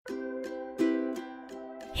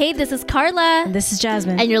Hey, this is Carla. And this is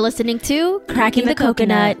Jasmine. And you're listening to Cracking the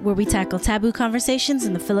Coconut, where we tackle taboo conversations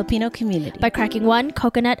in the Filipino community. By cracking one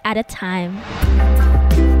coconut at a time.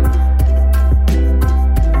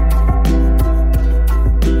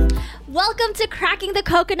 Welcome to Cracking the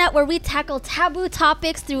Coconut, where we tackle taboo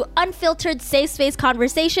topics through unfiltered, safe space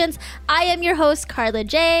conversations. I am your host, Carla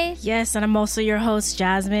J. Yes, and I'm also your host,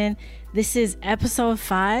 Jasmine. This is episode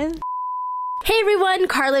 5. Hey everyone,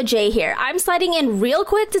 Carla J here. I'm sliding in real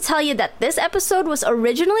quick to tell you that this episode was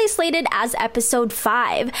originally slated as episode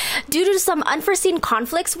 5. Due to some unforeseen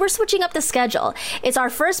conflicts, we're switching up the schedule. It's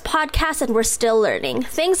our first podcast and we're still learning.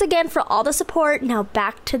 Thanks again for all the support. Now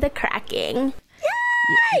back to the cracking.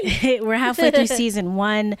 Yay! We're halfway through season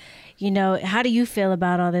 1. You know, how do you feel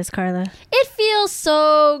about all this, Carla? It feels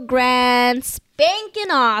so grand, spanking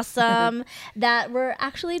awesome that we're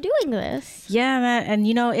actually doing this. Yeah, man. And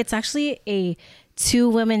you know, it's actually a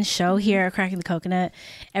 2-women show here at Cracking the Coconut.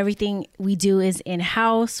 Everything we do is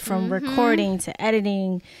in-house, from recording to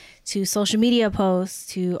editing to social media posts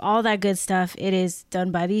to all that good stuff. It is done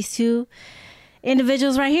by these 2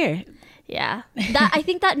 individuals right here. Yeah. I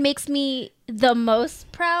think that makes me the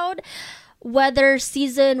most proud. Whether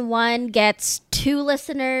season 1 gets 2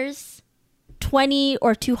 listeners, 20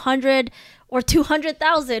 or 200 or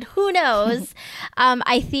 200,000, who knows?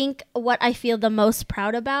 I think what I feel the most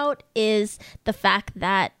proud about is the fact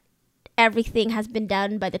that everything has been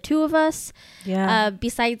done by the 2 of us. Yeah.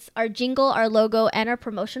 Besides our jingle, our logo, and our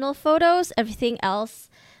promotional photos, everything else,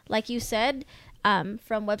 like you said,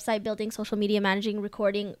 from website building, social media managing,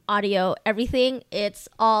 recording, audio, everything, it's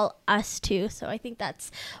all us 2. So I think that's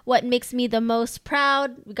what makes me the most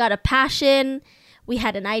proud. We got a passion, we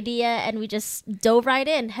had an idea, and we just dove right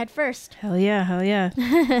in head first. Hell yeah, hell yeah.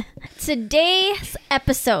 Today's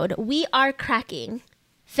episode, we are cracking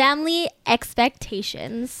family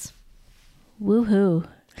expectations. Woohoo.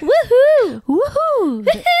 Woohoo! Woohoo!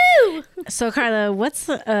 Woohoo! So, Carla, what's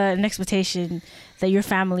an expectation that your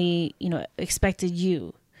family, you know, expected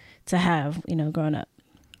you to have, you know, growing up?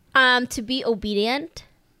 To be obedient,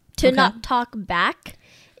 to not talk back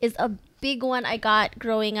is a big one I got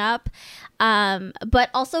growing up. But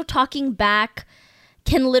also talking back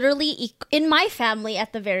can literally, in my family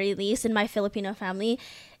at the very least, in my Filipino family,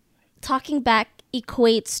 talking back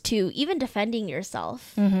equates to even defending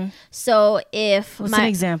yourself. So if what's an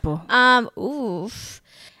example?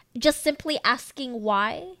 Just simply asking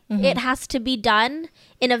why it has to be done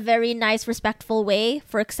in a very nice, respectful way.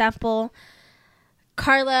 For example,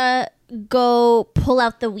 Carla, go pull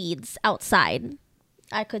out the weeds outside.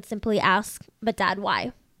 I could simply ask, but Dad,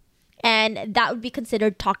 why? And that would be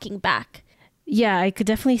considered talking back. Yeah, I could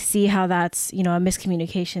definitely see how that's, you know, a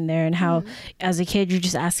miscommunication there, and how as a kid you're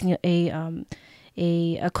just asking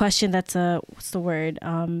a question that's what's the word?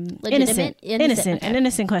 Innocent, an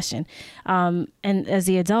innocent question. And as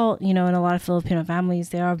the adult, you know, in a lot of Filipino families,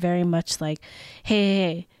 they are very much like,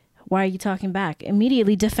 hey, why are you talking back?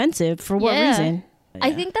 Immediately defensive. For what reason? Yeah.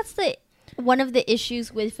 I think that's one of the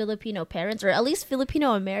issues with Filipino parents, or at least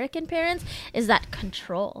Filipino American parents, is that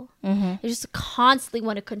control. You just constantly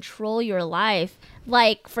want to control your life.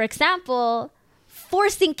 Like, for example,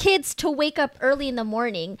 forcing kids to wake up early in the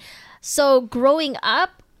morning. So growing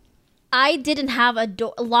up, I didn't have a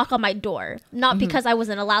lock on my door. Not because I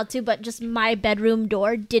wasn't allowed to, but just my bedroom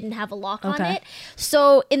door didn't have a lock on it.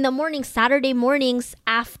 So in the morning, Saturday mornings,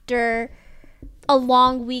 after a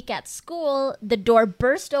long week at school, the door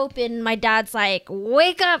burst open. My dad's like,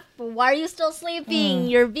 wake up. Why are you still sleeping?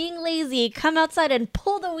 You're being lazy. Come outside and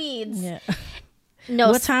pull the weeds. Yeah. No.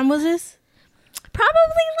 What time was this? Probably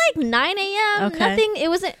like 9 a.m. Okay. Nothing. It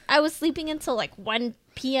wasn't, I was sleeping until like 1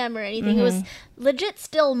 p.m. or anything. It was legit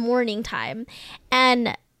still morning time.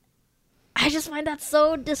 And I just find that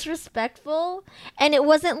so disrespectful. And it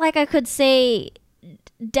wasn't like I could say,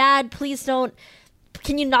 Dad, please don't,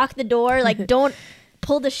 can you knock the door? Like, don't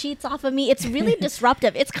pull the sheets off of me. It's really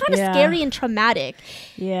disruptive. It's kind of scary and traumatic.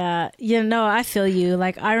 Yeah. You know, I feel you.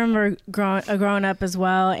 Like, I remember growing up as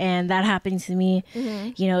well, and that happened to me.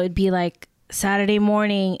 You know, it'd be like Saturday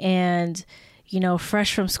morning, and you know,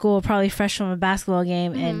 fresh from school, probably fresh from a basketball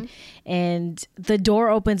game, and the door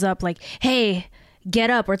opens up like, hey, get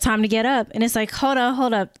up, or time to get up. And it's like, hold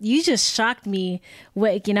up, you just shocked me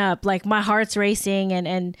waking up. Like, my heart's racing,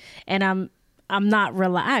 and I'm not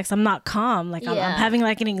relaxed, I'm not calm, like I'm having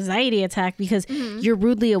like an anxiety attack because you're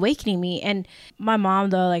rudely awakening me. And my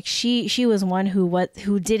mom, though, like she was one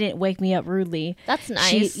who didn't wake me up rudely. That's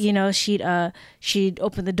nice. She'd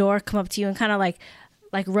open the door, come up to you, and kind of like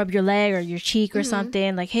like rub your leg or your cheek or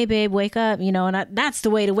something, like, hey babe, wake up, you know, and that's the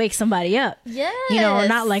way to wake somebody up. Yes. You know, or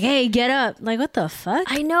not like, hey, get up. Like, what the fuck?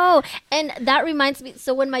 I know. And that reminds me,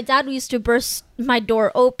 so when my dad used to burst my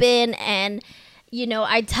door open and, you know,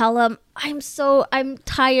 I'd tell him, I'm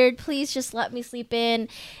tired, please just let me sleep in.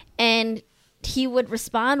 And he would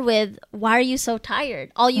respond with, why are you so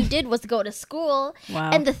tired? All you did was go to school.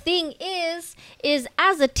 Wow. And the thing is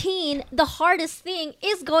as a teen, the hardest thing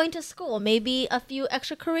is going to school, maybe a few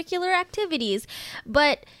extracurricular activities.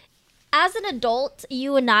 But as an adult,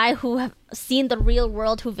 you and I who have seen the real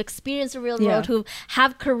world, who've experienced the real world, who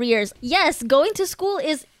have careers, yes, going to school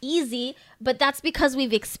is easy, but that's because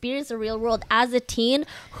we've experienced the real world. As a teen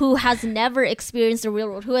who has never experienced the real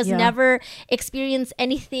world, who has never experienced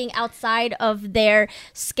anything outside of their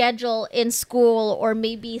schedule in school or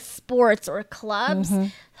maybe sports or clubs,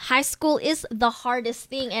 high school is the hardest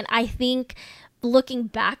thing. And I think looking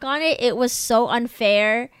back on it, it was so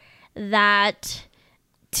unfair that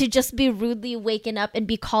to just be rudely waken up and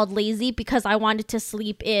be called lazy because I wanted to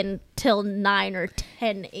sleep in till 9 or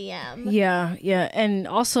 10 a.m. Yeah. And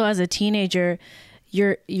also as a teenager,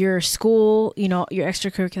 your school, you know, your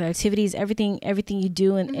extracurricular activities, everything you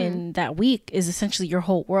do in that week is essentially your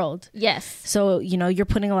whole world. Yes. So, you know, you're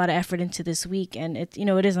putting a lot of effort into this week, and it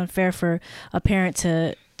is unfair for a parent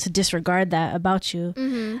to disregard that about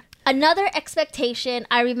you. Another expectation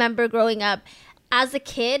I remember growing up as a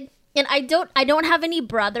kid, and I don't have any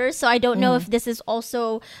brothers, so I don't know if this is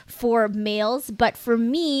also for males, but for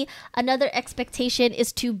me, another expectation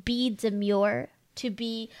is to be demure, to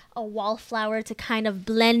be a wallflower, to kind of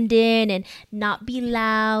blend in and not be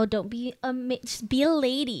loud, don't be just be a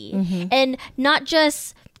lady. And not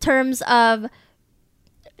just terms of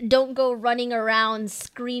don't go running around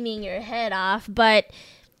screaming your head off, but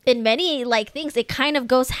in many like things, it kind of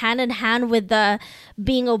goes hand in hand with the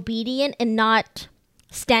being obedient and not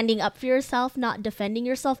standing up for yourself, not defending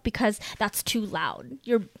yourself because that's too loud.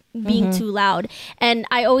 You're being too loud. And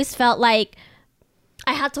I always felt like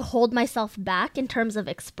I had to hold myself back in terms of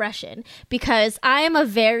expression because I am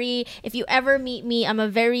if you ever meet me, I'm a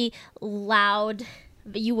very loud,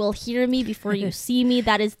 you will hear me before you see me.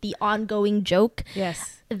 That is the ongoing joke.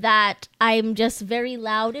 Yes. That I'm just very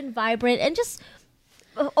loud and vibrant and just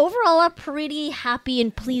overall a pretty happy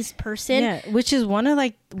and pleased person. Yeah, which is one of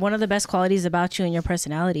the best qualities about you and your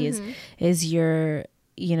personality is your,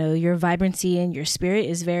 you know, your vibrancy and your spirit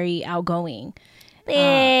is very outgoing.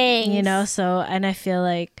 Thanks. You know, so, and I feel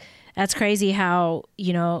like that's crazy how,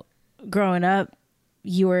 you know, growing up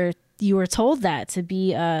you were told that to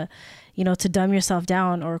be you know, to dumb yourself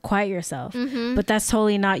down or quiet yourself. But that's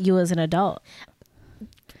totally not you as an adult.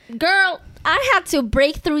 Girl, I had to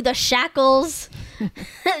break through the shackles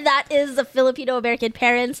that is the Filipino American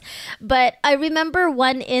parents. But I remember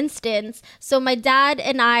one instance. So my dad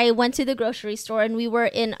and I went to the grocery store and we were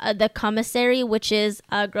in the commissary, which is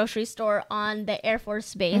a grocery store on the Air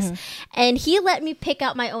Force Base. And he let me pick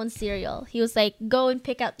out my own cereal. He was like, go and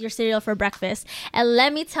pick out your cereal for breakfast. And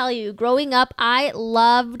let me tell you, growing up, I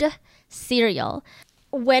loved cereal.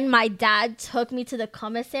 When my dad took me to the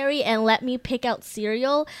commissary and let me pick out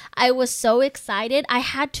cereal, I was so excited. I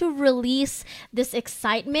had to release this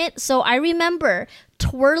excitement. So I remember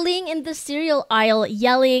twirling in the cereal aisle,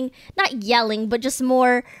 not yelling, but just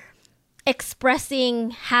more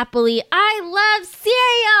expressing happily, I love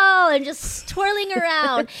cereal, and just twirling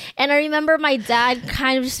around. And I remember my dad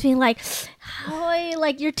kind of just being like, "Hoy,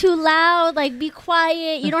 like you're too loud, like be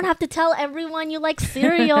quiet. You don't have to tell everyone you like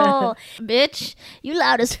cereal." Bitch, you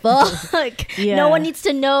loud as fuck. Yeah. No one needs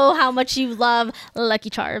to know how much you love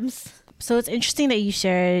Lucky Charms. So it's interesting that you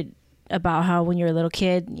shared about how when you're a little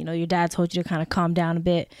kid, you know, your dad told you to kind of calm down a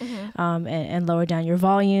bit, and lower down your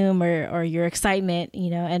volume or your excitement, you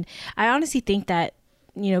know. And I honestly think that,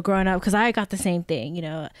 you know, growing up, because I got the same thing, you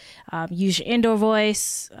know, use your indoor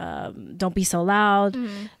voice, don't be so loud.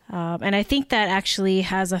 And I think that actually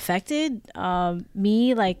has affected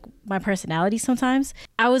me, like my personality sometimes.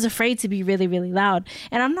 I was afraid to be really, really loud.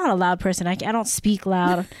 And I'm not a loud person. I don't speak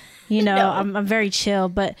loud, you know. No. I'm very chill.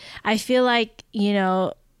 But I feel like, you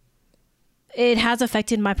know, it has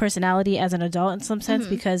affected my personality as an adult in some sense,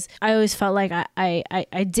 because I always felt like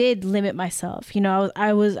I did limit myself. You know,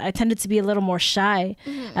 I tended to be a little more shy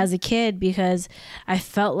as a kid because I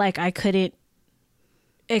felt like I couldn't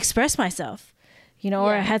express myself, you know,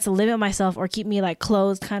 or I had to limit myself or keep me like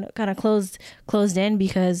closed, kind of closed in,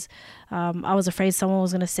 because I was afraid someone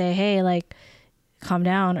was going to say, hey, like, calm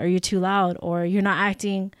down, or you're too loud, or you're not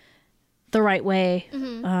acting the right way.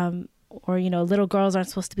 Or, you know, little girls aren't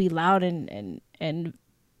supposed to be loud and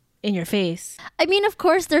in your face. I mean, of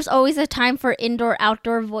course, there's always a time for indoor,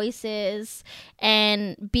 outdoor voices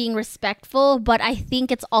and being respectful, but I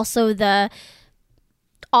think it's also the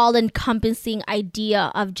all-encompassing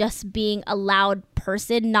idea of just being a loud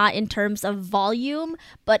person, not in terms of volume,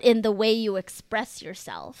 but in the way you express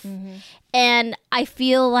yourself. And I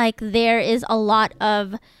feel like there is a lot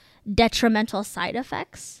of detrimental side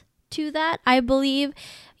effects to that. I believe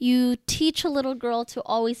you teach a little girl to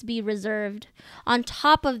always be reserved, on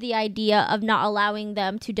top of the idea of not allowing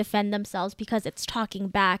them to defend themselves because it's talking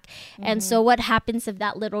back. And so what happens if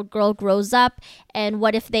that little girl grows up, and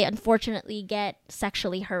what if they unfortunately get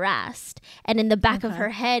sexually harassed, and in the back of her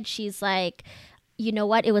head she's like, you know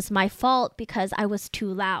what, it was my fault because I was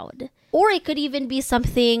too loud. Or it could even be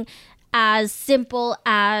something as simple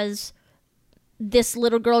as this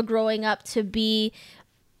little girl growing up to be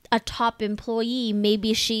a top employee.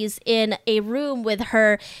 Maybe she's in a room with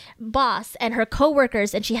her boss and her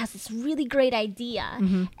coworkers, and she has this really great idea.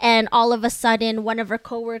 And all of a sudden, one of her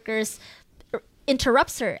coworkers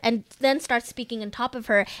interrupts her and then starts speaking on top of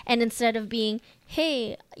her. And instead of being,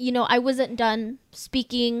 hey, you know, I wasn't done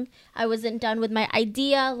speaking, I wasn't done with my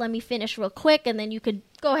idea, let me finish real quick, and then you could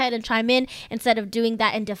go ahead and chime in. Instead of doing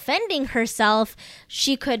that and defending herself,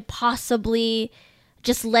 she could possibly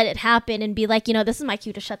just let it happen and be like, you know, this is my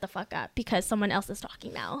cue to shut the fuck up because someone else is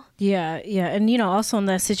talking now. Yeah. And, you know, also in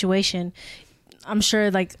that situation, I'm sure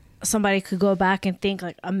like somebody could go back and think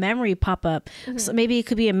like a memory pop up. So maybe it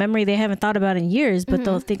could be a memory they haven't thought about in years, but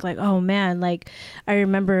they'll think like, oh man, like I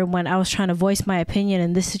remember when I was trying to voice my opinion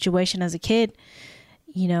in this situation as a kid,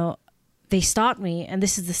 you know, they stopped me, and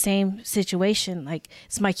this is the same situation. Like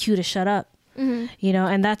it's my cue to shut up. You know,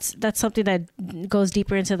 and that's something that goes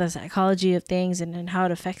deeper into the psychology of things and how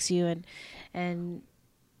it affects you. And,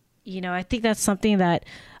 you know, I think that's something that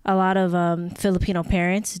a lot of Filipino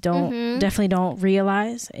parents definitely don't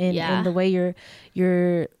realize in the way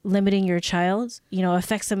you're limiting your child, you know,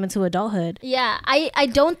 affects them into adulthood. Yeah. I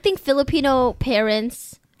don't think Filipino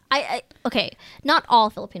parents, okay, not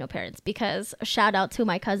all Filipino parents, because shout out to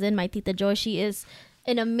my cousin, my Tita Joy, she is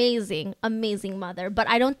an amazing mother, but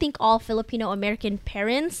I don't think all Filipino American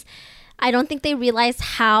parents, I don't think they realize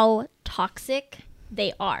how toxic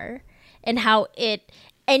they are, and how the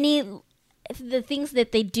things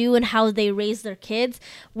that they do and how they raise their kids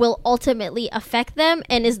will ultimately affect them,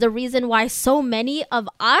 and is the reason why so many of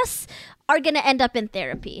us are going to end up in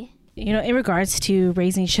therapy. You know, in regards to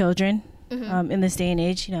raising children, in this day and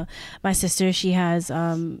age, you know, my sister, she has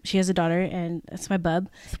a daughter, and that's my bub.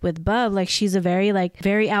 With Bub, like she's a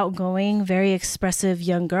very outgoing, very expressive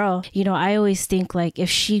young girl. You know, I always think like if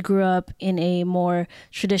she grew up in a more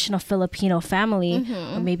traditional Filipino family,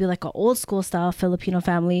 or maybe like an old school style Filipino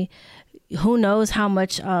family, who knows how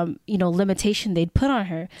much you know, limitation they'd put on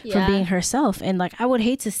her for being herself. And like I would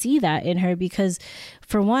hate to see that in her, because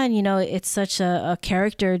for one, you know, it's such a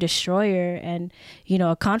character destroyer, and you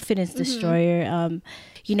know, a confidence destroyer.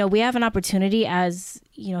 You know, we have an opportunity as,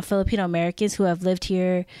 you know, Filipino Americans who have lived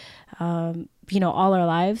here you know, all our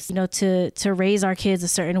lives, you know, to raise our kids a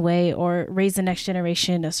certain way, or raise the next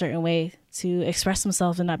generation a certain way, to express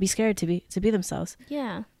themselves and not be scared to be themselves.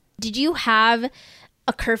 Yeah. Did you have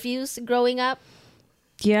a curfews growing up?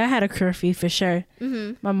 Yeah, I had a curfew for sure.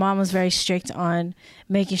 My mom was very strict on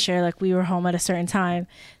making sure like we were home at a certain time.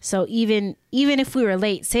 So even if we were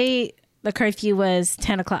late, say the curfew was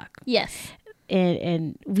 10 o'clock. Yes.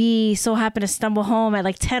 And we so happen to stumble home at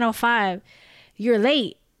like 10:05, you're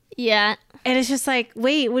late. Yeah. And it's just like,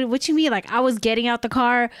 wait, what you mean? Like I was getting out the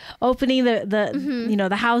car, opening the you know,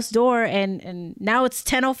 the house door, and now it's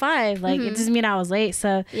 10:05. Like it doesn't mean I was late.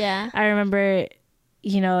 So yeah, I remember,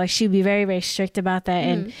 you know, like she'd be very, very strict about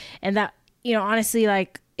that. And that, you know, honestly,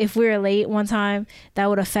 like if we were late one time, that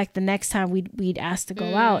would affect the next time we'd ask to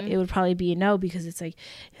go out. It would probably be a no, because it's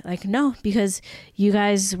like no, because you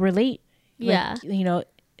guys were late. Yeah. Like,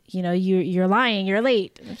 you know, you're lying, you're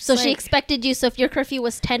late. So she expected you. So if your curfew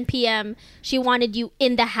was 10 p.m., she wanted you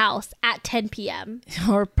in the house at 10 p.m.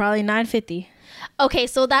 Or probably 9:50. Okay,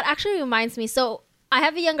 so that actually reminds me. So I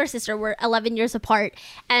have a younger sister. We're 11 years apart,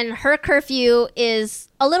 and her curfew is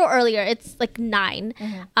a little earlier. It's like 9.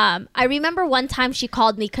 I remember one time she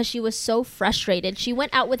called me because she was so frustrated. She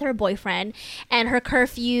went out with her boyfriend, and her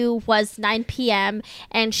curfew was 9 p.m.,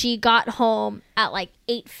 and she got home at like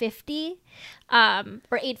 8:50.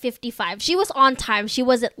 Or 8:55. She was on time. She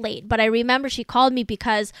wasn't late. But I remember she called me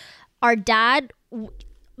because our dad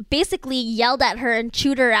basically yelled at her and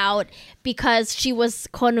chewed her out because she was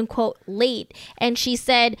quote unquote late. And she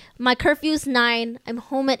said, my curfew's 9. I'm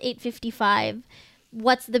home at 8:55.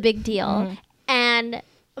 What's the big deal? And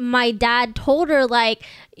my dad told her like,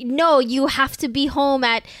 no, you have to be home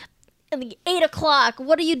at like 8 o'clock.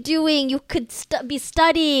 What are you doing? You could be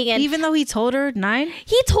studying. And even though he told her 9?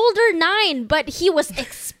 He told her 9, but he was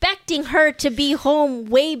expecting her to be home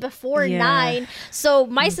way before 9. So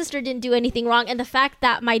my sister didn't do anything wrong. And the fact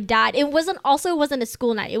that my dad, it wasn't a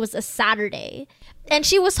school night. It was a Saturday. And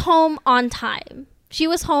she was home on time. She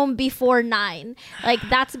was home before 9. Like,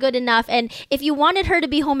 that's good enough. And if you wanted her to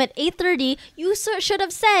be home at 8:30, you should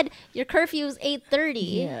have said your curfew is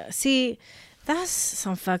 8:30. Yeah. See, that's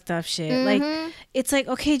some fucked up shit. Like, it's like,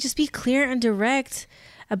 okay, just be clear and direct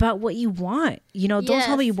about what you want. You know, don't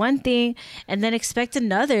tell me one thing and then expect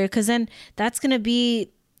another, because then that's going to be,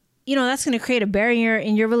 you know, that's going to create a barrier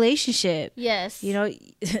in your relationship. Yes. You know,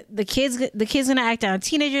 the kid's going to act out.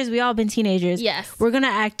 Teenagers, we all been teenagers. Yes. We're going to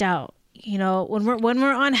act out. You know, when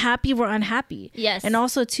we're unhappy, we're unhappy. Yes. And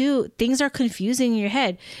also too, things are confusing in your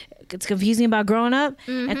head. It's confusing about growing up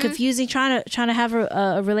and confusing trying to have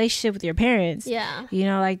a relationship with your parents. Yeah. You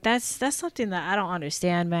know, like that's something that I don't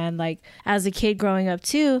understand, man. Like, as a kid growing up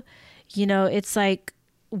too, you know, it's like,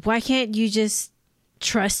 why can't you just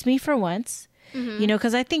trust me for once? You know,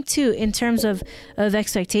 because I think too, in terms of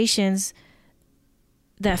expectations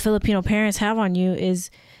that Filipino parents have on you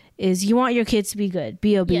is you want your kids to be good,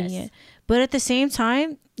 be obedient. Yes. But at the same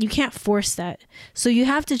time, you can't force that. So you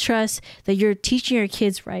have to trust that you're teaching your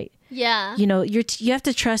kids right. Yeah. You know, you have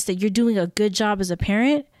to trust that you're doing a good job as a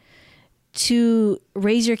parent to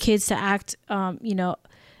raise your kids to act, you know,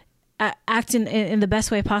 act in the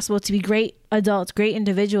best way possible, to be great adults, great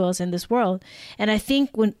individuals in this world. And I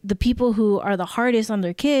think when the people who are the hardest on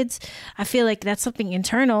their kids, I feel like that's something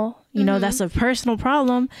internal, you know, that's a personal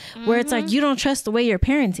problem where it's like, you don't trust the way you're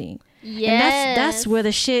parenting. Yes. And that's where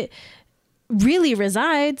the shit really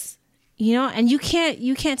resides, you know, and you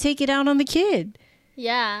can't take it out on the kid.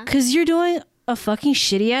 Yeah. 'Cause you're doing a fucking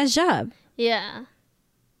shitty ass job. Yeah.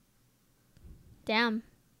 Damn.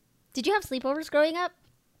 Did you have sleepovers growing up?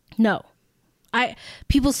 No.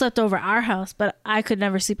 People slept over our house, but I could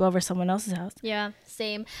never sleep over someone else's house. Yeah,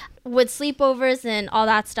 same. With sleepovers and all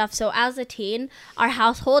that stuff. So as a teen, our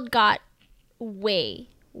household got way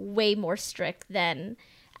more strict than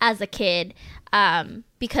as a kid.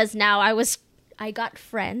 Because now I got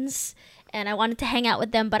friends and I wanted to hang out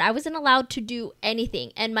with them, but I wasn't allowed to do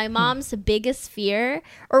anything. And my mom's biggest fear,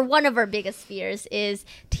 or one of her biggest fears, is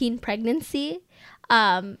teen pregnancy.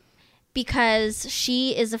 Because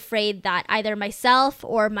she is afraid that either myself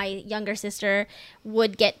or my younger sister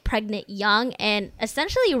would get pregnant young and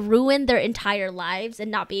essentially ruin their entire lives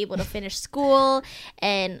and not be able to finish school.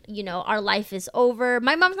 And, you know, our life is over.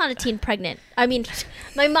 My mom's not a teen pregnant. I mean,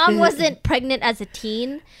 my mom wasn't pregnant as a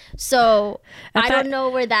teen. So I don't know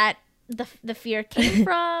where the fear came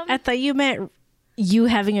from. I thought you meant you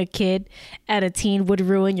having a kid at a teen would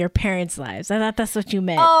ruin your parents' lives. I thought that's what you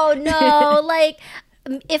meant. Oh, no. Like,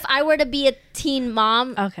 if I were to be a teen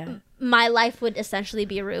mom, my life would essentially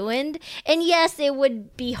be ruined. And yes, it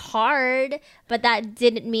would be hard, but that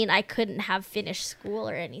didn't mean I couldn't have finished school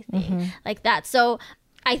or anything like that. So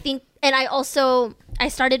I think, and I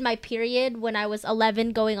started my period when I was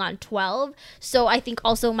 11 going on 12. So I think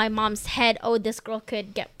also my mom's head, oh, this girl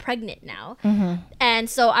could get pregnant now. And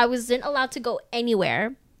so I wasn't allowed to go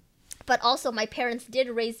anywhere. But also my parents did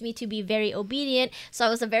raise me to be very obedient. So I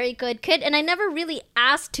was a very good kid. And I never really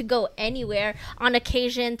asked to go anywhere. On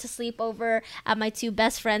occasion to sleep over at my 2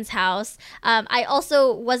 best friends' house. I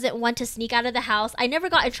also wasn't one to sneak out of the house. I never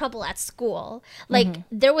got in trouble at school. Like,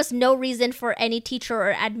 there was no reason for any teacher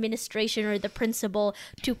or administration or the principal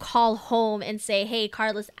to call home and say, hey,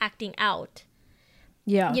 Carla's acting out.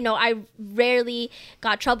 Yeah. You know, I rarely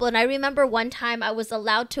got trouble. And I remember one time I was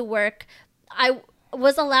allowed to work. I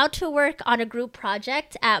was allowed to work on a group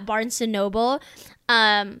project at Barnes & Noble.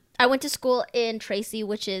 I went to school in Tracy,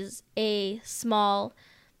 which is a small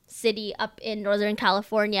city up in Northern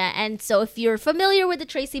California. And so if you're familiar with the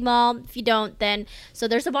Tracy Mall, if you don't, then so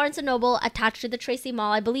there's a Barnes & Noble attached to the Tracy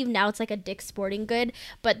Mall. I believe now it's like a Dick's Sporting Good,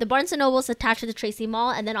 but the Barnes & Noble is attached to the Tracy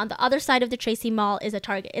Mall, and then on the other side of the Tracy Mall is a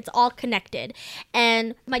Target. It's all connected.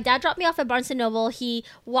 And my dad dropped me off at Barnes & Noble. He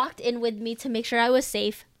walked in with me to make sure I was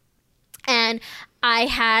safe. And I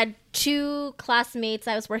had 2 classmates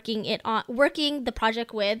I was working the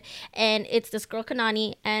project with, and it's this girl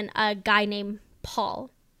Kanani and a guy named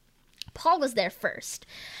Paul. Paul was there first.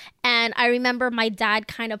 And I remember my dad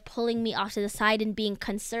kind of pulling me off to the side and being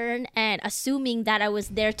concerned and assuming that I was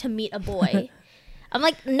there to meet a boy. I'm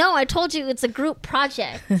like, no, I told you it's a group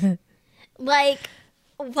project. Like,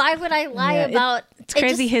 why would I lie Yeah, about It's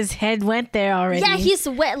crazy his head went there already. Yeah, he's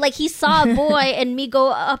wet. Like, he saw a boy and me go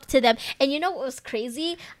up to them. And you know what was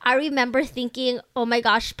crazy? I remember thinking, oh my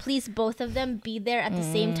gosh, please both of them be there at the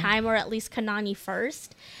same time, or at least Kanani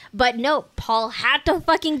first. But no, Paul had to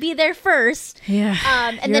fucking be there first. Yeah.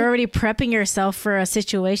 And You're then, already prepping yourself for a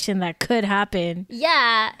situation that could happen.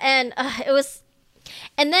 yeah, and it was,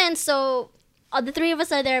 and then so the three of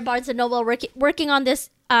us are there at Barnes and Noble working on this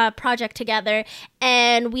project together,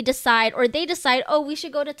 and we decide, or they decide, oh, we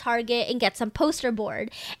should go to Target and get some poster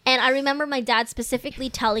board. And I remember my dad specifically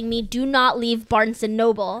telling me, do not leave Barnes and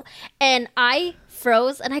Noble. And I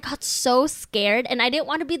froze and I got so scared, and I didn't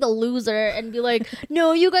want to be the loser and be like,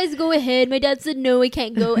 no, you guys go ahead. My dad said no, I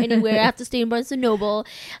can't go anywhere. I have to stay in Barnes and Noble.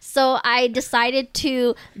 So I decided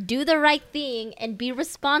to do the right thing and be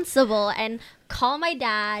responsible and call my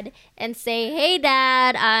dad and say, hey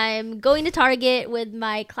dad, I'm going to Target with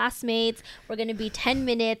my classmates. We're going to be 10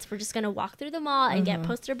 minutes. We're just going to walk through the mall and get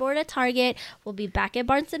poster board at Target. We'll be back at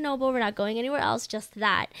Barnes and Noble. We're not going anywhere else, just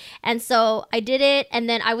that. And so I did it, and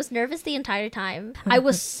then I was nervous the entire time. I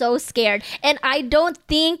was so scared, and I don't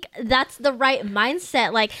think that's the right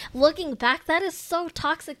mindset. Like, looking back, that is so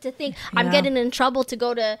toxic to think I'm getting in trouble to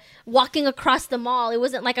go to walking across the mall. It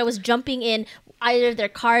wasn't like I was jumping in either of their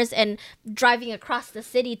cars and driving across the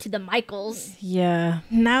city to the Michaels. Yeah.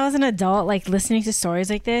 Now as an adult, like, listening to stories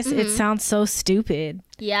like this, it sounds so stupid.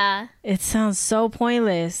 Yeah. It sounds so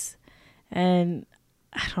pointless. And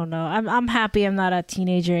I don't know. I'm happy I'm not a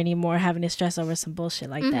teenager anymore having to stress over some bullshit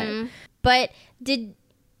like that. But did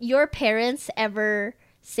your parents ever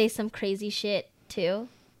say some crazy shit too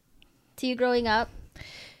to you growing up?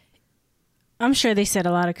 I'm sure they said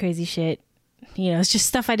a lot of crazy shit. You know, it's just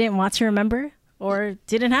stuff I didn't want to remember or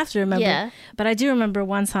didn't have to remember. Yeah. But I do remember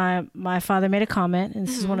one time my father made a comment, and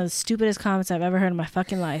this is one of the stupidest comments I've ever heard in my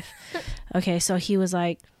fucking life. Okay, so he was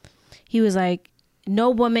like, no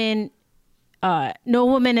woman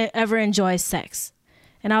ever enjoys sex.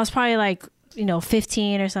 And I was probably like,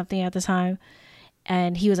 15 or something at the time.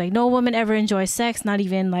 And he was like, no woman ever enjoys sex, not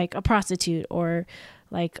even like a prostitute or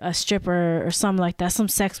like a stripper or something like that, some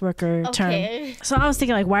sex worker term. So I was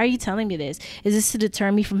thinking, like, why are you telling me this? Is this to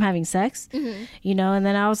deter me from having sex? And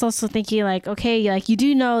then I was also thinking, like, okay, like, you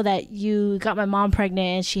do know that you got my mom pregnant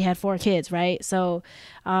and she had 4 kids, right? So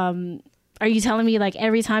are you telling me, like,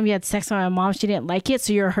 every time you had sex with my mom, she didn't like it,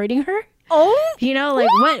 so you're hurting her? Oh,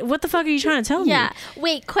 like, what the fuck are you trying to tell me? Yeah.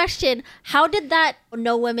 Wait, question. How did that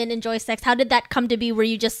no women enjoy sex? How did that come to be? Were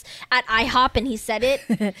you just at IHOP and he said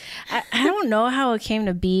it? I don't know how it came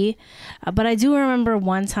to be, but I do remember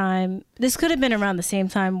one time, this could have been around the same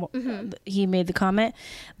time he made the comment,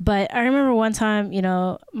 but I remember one time,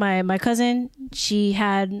 my cousin, she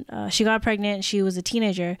got pregnant. She was a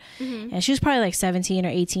teenager and she was probably like 17 or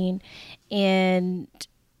 18. And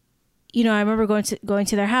I remember going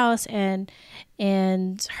to their house, and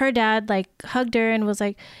her dad like hugged her and was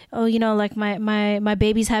like, oh, like my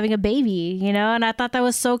baby's having a baby, and I thought that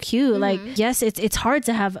was so cute. Like, yes, it's hard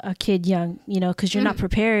to have a kid young, because you're not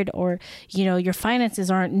prepared, or your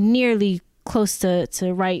finances aren't nearly close to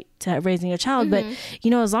raising a child. But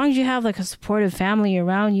as long as you have like a supportive family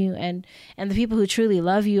around you, and the people who truly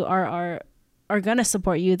love you are gonna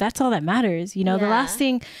support you, that's all that matters. The last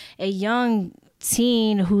thing a young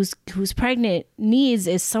teen who's pregnant needs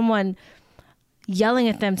is someone yelling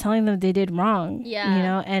at them, telling them they did wrong.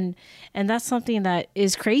 And that's something that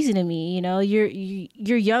is crazy to me.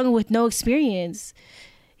 You're young with no experience,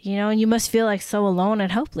 and you must feel like so alone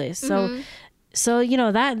and helpless. So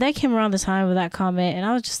that came around the time of that comment, and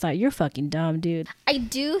I was just like, you're fucking dumb, dude. I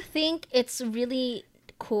do think it's really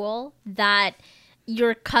cool that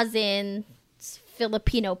your cousin's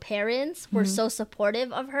Filipino parents were so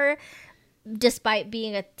supportive of her despite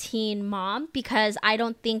being a teen mom, because I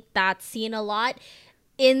don't think that's seen a lot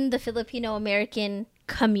in the Filipino American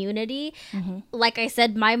community. Like I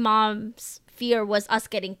said, my mom's fear was us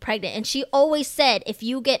getting pregnant, and she always said, if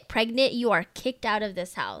you get pregnant, you are kicked out of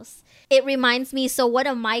this house. It reminds me, so one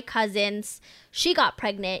of my cousins, she got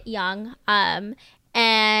pregnant young, and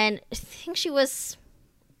I think she was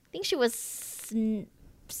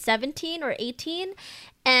 17 or 18,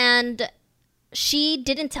 and she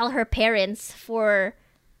didn't tell her parents for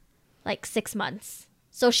like 6 months.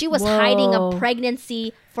 So she was hiding a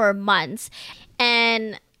pregnancy for months,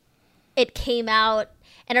 and it came out.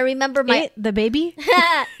 And I remember the baby?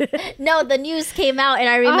 No, the news came out, and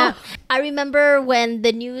I remember when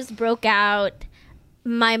the news broke out,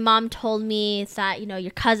 my mom told me that,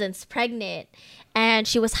 your cousin's pregnant, and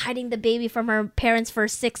she was hiding the baby from her parents for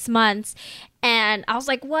 6 months. And I was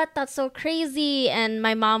like, what? That's so crazy. And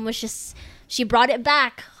my mom was she brought it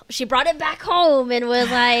back she brought it back home and was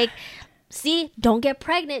like, see, don't get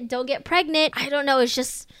pregnant, don't get pregnant. I don't know, it's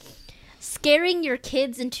just scaring your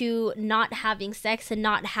kids into not having sex and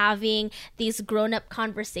not having these grown-up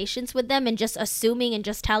conversations with them and just assuming and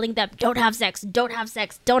just telling them, don't have sex, don't have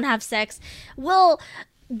sex, don't have sex. Well,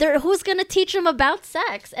 who's gonna teach them about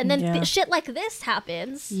sex? And then shit like this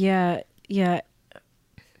happens. Yeah,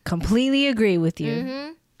 completely agree with you.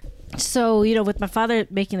 Mm-hmm. So, you know, with my father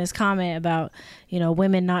making this comment about, you know,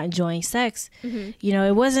 women not enjoying sex, mm-hmm. you know,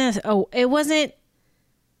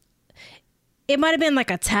 it might have been like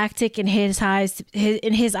a tactic in his eyes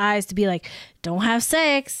to be like, don't have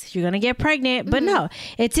sex, you're gonna get pregnant. But no,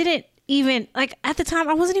 it didn't even, like, at the time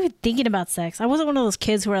I wasn't even thinking about sex. I wasn't one of those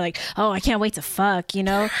kids who are like, oh, I can't wait to fuck, you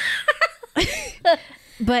know.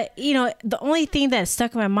 But, you know, the only thing that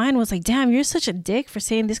stuck in my mind was like, damn, you're such a dick for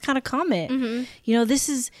saying this kind of comment. Mm-hmm. You know, this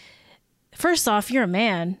is, first off, you're a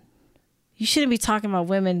man, you shouldn't be talking about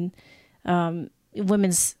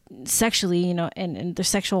women's sexually, you know, and their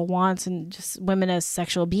sexual wants and just women as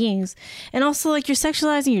sexual beings. And also, like, you're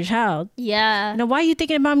sexualizing your child. Yeah. You know, why are you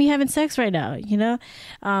thinking about me having sex right now? You know,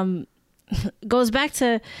 goes back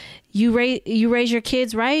to you raise your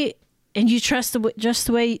kids right, and you trust the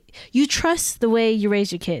way you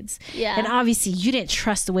raise your kids. Yeah. And obviously you didn't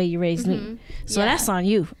trust the way you raised me. So that's on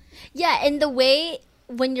you. Yeah, and the way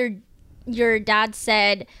when your dad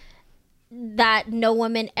said that no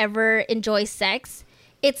woman ever enjoys sex,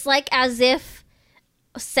 it's like as if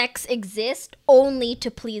sex exists only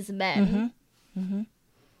to please men. Mm-hmm. Mm-hmm.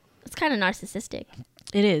 It's kind of narcissistic.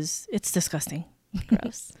 It is. It's disgusting.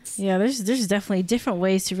 Gross. Yeah, there's definitely different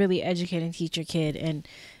ways to really educate and teach your kid, and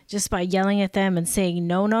just by yelling at them and saying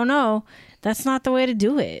no, that's not the way to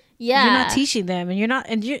do it. Yeah, you're not teaching them,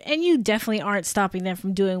 and you definitely aren't stopping them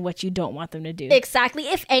from doing what you don't want them to do. Exactly.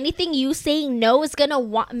 If anything, you saying no is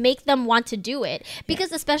gonna make them want to do it,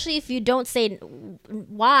 because especially if you don't say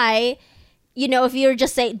why, you know, if you're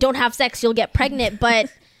just say don't have sex, you'll get pregnant,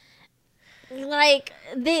 but like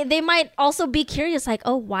they might also be curious, like,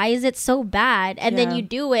 oh, why is it so bad? And then you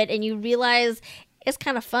do it and you realize it's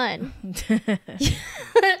kind of fun. You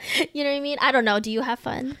know what I mean? I don't know. Do you have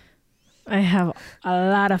fun? I have a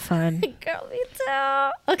lot of fun. Girl, me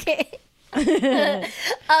too. Okay.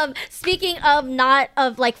 Speaking of not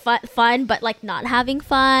of like fun, but like not having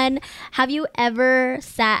fun, have you ever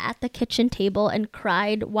sat at the kitchen table and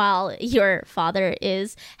cried while your father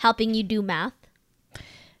is helping you do math?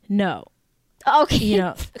 No. Okay. You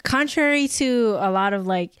know, contrary to a lot of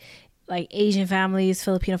like Asian families,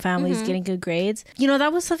 Filipino families getting good grades, you know,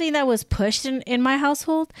 that was something that was pushed in my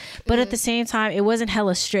household, but at the same time, it wasn't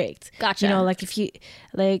hella strict. Gotcha. You know, like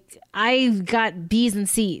I got B's and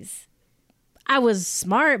C's. I was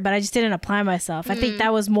smart, but I just didn't apply myself. I think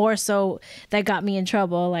that was more so that got me in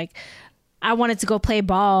trouble. Like, I wanted to go play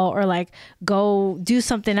ball or like go do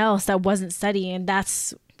something else that wasn't studying.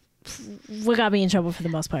 That's what got me in trouble for the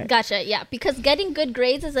most part. Gotcha. Yeah, because getting good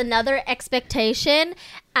grades is another expectation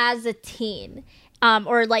as a teen,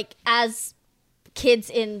 or like as kids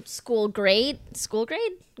in grade school.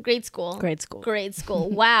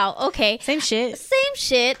 Wow. Okay. Same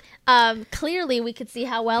shit. Clearly we could see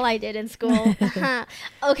how well I did in school.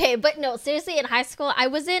 Okay, but no, seriously, in high school I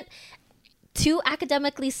wasn't too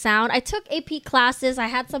academically sound. I took AP classes. I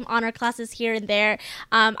had some honor classes here and there.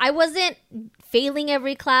 I wasn't failing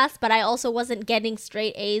every class, but I also wasn't getting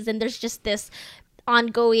straight A's. And there's just this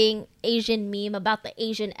ongoing Asian meme about the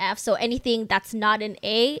Asian F. So anything that's not an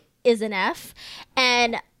A is an F.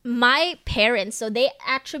 And my parents, so they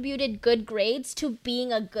attributed good grades to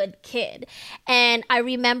being a good kid. And I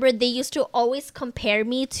remember they used to always compare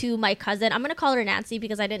me to my cousin. I'm going to call her Nancy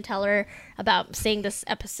because I didn't tell her about saying this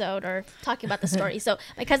episode or talking about the story. So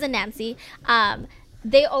my cousin Nancy,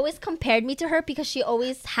 they always compared me to her because she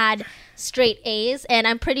always had straight A's. And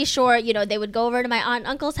I'm pretty sure, you know, they would go over to my aunt and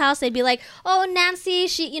uncle's house. They'd be like, oh, Nancy,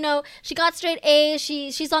 she got straight A's.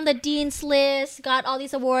 She's on the dean's list, got all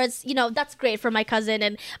these awards. You know, that's great for my cousin.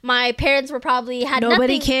 And my parents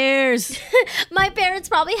Nobody cares. My parents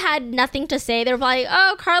probably had nothing to say. They were probably like,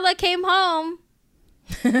 oh, Carla came home.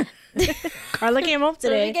 Carla came home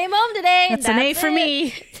today. That's an A for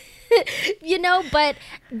me. You know, but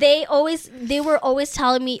they were always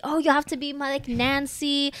telling me, oh, you have to be like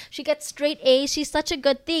Nancy, she gets straight A's, she's such a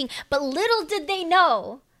good thing. But little did they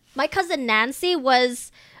know, my cousin Nancy she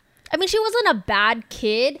wasn't a bad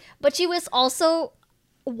kid, but she was also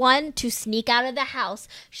one to sneak out of the house.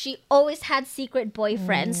 She always had secret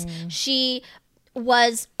boyfriends. She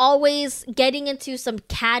was always getting into some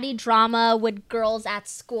catty drama with girls at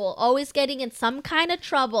school, always getting in some kind of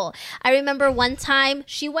trouble. I remember one time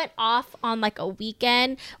she went off on like a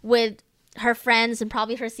weekend with her friends and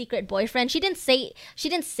probably her secret boyfriend. She didn't say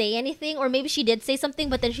anything, or maybe she did say something,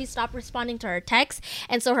 but then she stopped responding to her texts.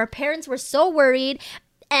 And so her parents were so worried.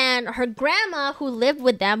 And her grandma, who lived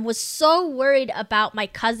with them, was so worried about my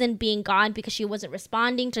cousin being gone because she wasn't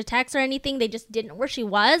responding to texts or anything. They just didn't know where she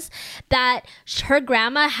was. That her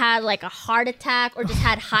grandma had like a heart attack or just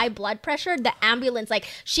had high blood pressure. The ambulance, like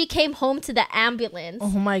she came home to the ambulance.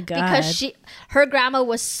 Oh my God. Because her grandma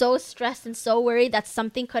was so stressed and so worried that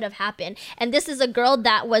something could have happened. And this is a girl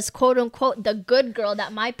that was quote unquote the good girl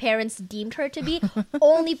that my parents deemed her to be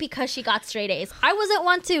only because she got straight A's. I wasn't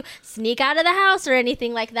one to sneak out of the house or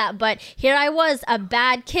anything like that, but here I was, a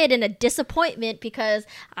bad kid and a disappointment because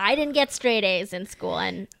I didn't get straight A's in school,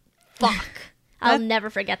 and fuck, I'll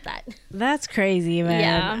never forget that. That's crazy, man.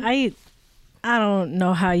 Yeah. I don't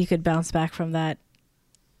know how you could bounce back from that.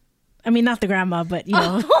 I mean, not the grandma, but you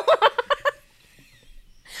know.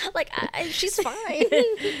 Like she's fine.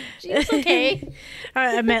 She's okay.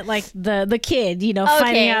 I meant like the kid, you know,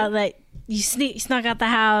 finding out that you snuck out the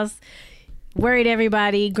house, worried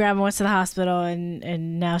everybody, grandma went to the hospital,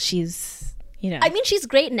 and now she's, you know. I mean, she's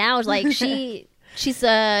great now. Like she's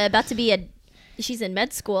about to be she's in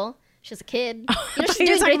med school. She's a kid. You know,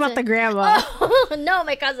 she's talking about the grandma. Oh, no,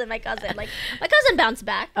 my cousin. Like my cousin bounced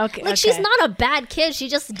back. Okay. Like she's not a bad kid. She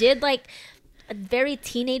just did like very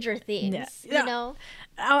teenager things. Yeah. You know.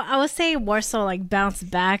 I would say more so like bounce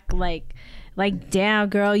back. Like damn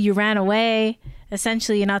girl, you ran away.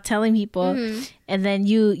 Essentially, you're not telling people, and then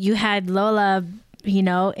you had Lola, you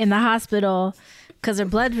know, in the hospital because her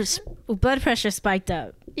blood pressure spiked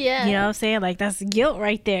up. Yeah, you know what I'm saying? Like that's guilt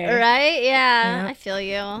right there, right? Yeah, you know? I feel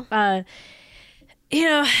you. You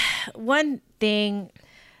know, one thing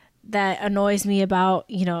that annoys me about,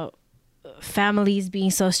 you know, families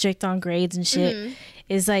being so strict on grades and shit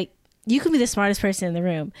is like, you can be the smartest person in the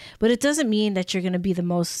room, but it doesn't mean that you're going to be the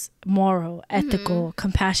most moral, ethical,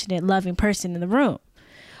 compassionate, loving person in the room.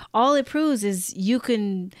 All it proves is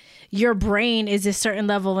your brain is a certain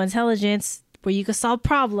level of intelligence where you can solve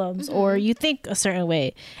problems or you think a certain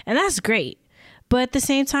way. And that's great. But at the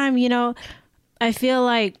same time, you know, I feel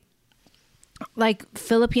like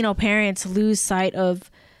Filipino parents lose sight of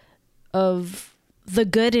the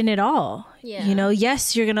good in it all. Yeah. You know,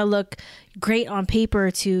 yes, you're going to look great on paper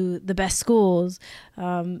to the best schools,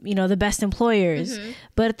 you know, the best employers,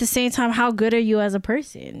 but at the same time, how good are you as a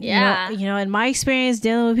person? Yeah. You know, in my experience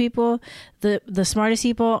dealing with people, the smartest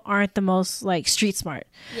people aren't the most like street smart.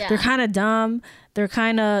 Yeah. They're kind of dumb. They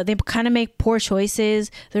kind of make poor choices.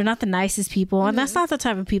 They're not the nicest people. And that's not the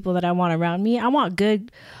type of people that I want around me. I want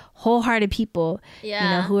good, wholehearted people, you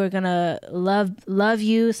know, who are gonna love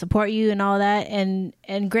you, support you, and all that. And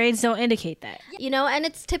grades don't indicate that. You know, and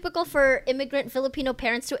it's typical for immigrant Filipino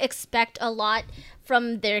parents to expect a lot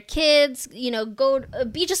from their kids. You know,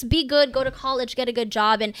 be good, go to college, get a good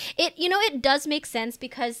job, and it does make sense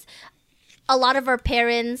because a lot of our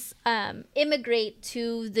parents immigrate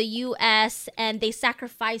to the U.S. and they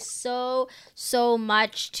sacrifice so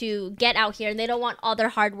much to get out here, and they don't want all their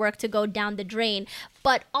hard work to go down the drain.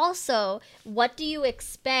 But also, what do you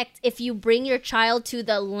expect if you bring your child to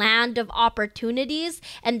the land of opportunities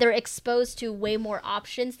and they're exposed to way more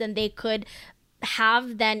options than they could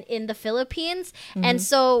have than in the Philippines? And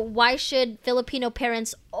so why should Filipino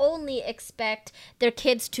parents only expect their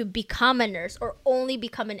kids to become a nurse or only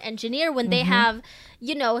become an engineer when they have,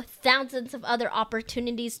 you know, thousands of other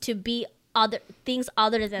opportunities to be other things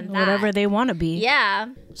other than that? Whatever they want to be. Yeah.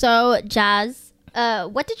 So, Jazz,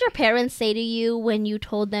 what did your parents say to you when you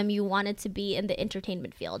told them you wanted to be in the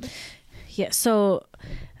entertainment field? Yeah, so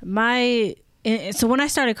when I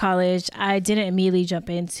started college, I didn't immediately jump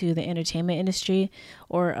into the entertainment industry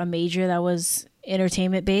or a major that was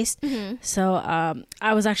entertainment based. So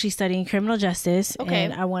I was actually studying criminal justice,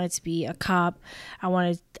 and I wanted to be a cop. I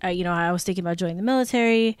was thinking about joining the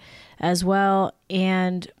military as well.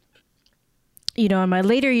 And, you know, in my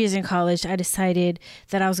later years in college, I decided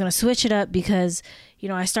that I was going to switch it up because, you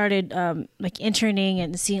know, I started like interning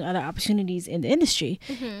and seeing other opportunities in the industry,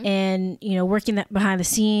 and, you know, working behind the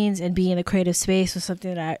scenes and being in the creative space was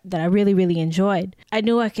something that I really, really enjoyed. I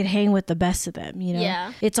knew I could hang with the best of them, you know.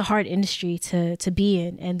 Yeah. It's a hard industry to be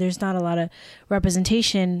in, and there's not a lot of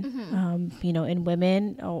representation, you know, in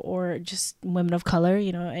women or just women of color,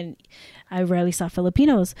 you know, and I rarely saw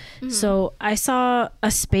Filipinos. So I saw a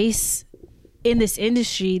space in this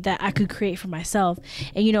industry that I could create for myself.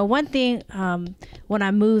 And, you know, one thing when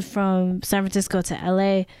I moved from San Francisco to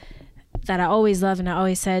LA that I always love and I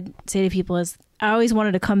always say to people is I always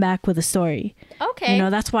wanted to come back with a story. Okay. You know,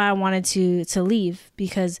 that's why I wanted to leave,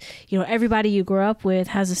 because, you know, everybody you grow up with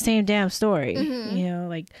has the same damn story, you know,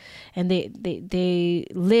 like, and they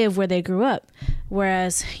live where they grew up.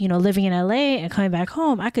 Whereas, you know, living in LA and coming back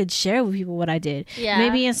home, I could share with people what I did. Yeah.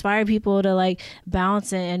 Maybe inspire people to like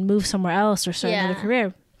bounce and move somewhere else or start another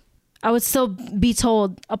career. I would still be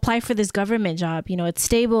told, apply for this government job. You know, it's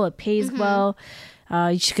stable, it pays well.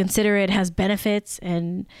 You should consider it, has benefits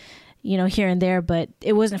and, you know, here and there, but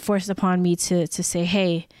it wasn't forced upon me to say,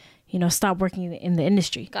 hey, you know, stop working in the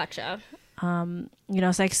industry. Gotcha. You know,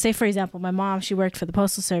 it's like, say for example, my mom, she worked for the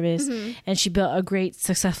Postal Service and she built a great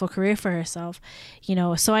successful career for herself, you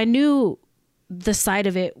know, so I knew the side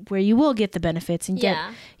of it where you will get the benefits and get,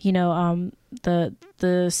 you know,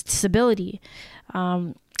 the stability.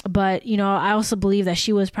 But, you know, I also believe that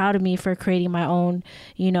she was proud of me for creating my own,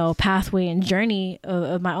 you know, pathway and journey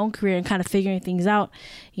of my own career and kind of figuring things out,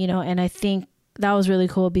 you know, and I think that was really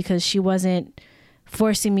cool because she wasn't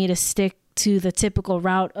forcing me to stick to the typical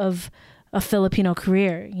route of a Filipino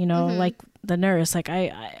career, you know, like the nurse. Like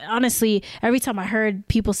I honestly, every time I heard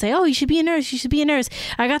people say, oh, you should be a nurse, you should be a nurse,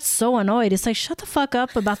 I got so annoyed. It's like, shut the fuck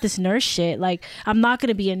up about this nurse shit. Like, I'm not going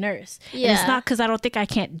to be a nurse. Yeah. And it's not because I don't think I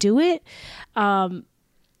can't do it.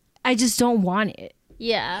 I just don't want it.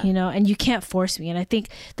 Yeah. You know, and you can't force me. And I think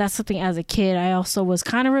that's something as a kid, I also was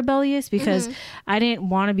kind of rebellious because I didn't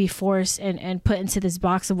want to be forced and put into this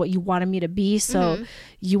box of what you wanted me to be. So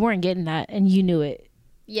you weren't getting that and you knew it.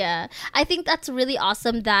 Yeah. I think that's really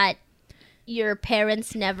awesome that your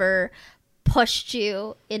parents never pushed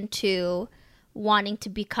you into wanting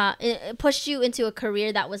to pushed you into a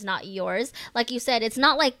career that was not yours. Like you said, it's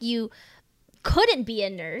not like you couldn't be a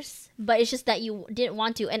nurse, but it's just that you didn't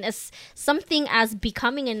want to. And as something as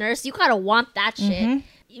becoming a nurse, you gotta want that shit.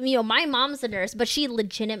 You know, my mom's a nurse, but she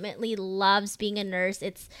legitimately loves being a nurse.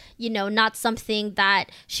 It's, you know, not something that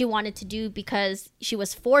she wanted to do because she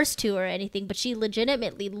was forced to or anything, but she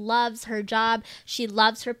legitimately loves her job. She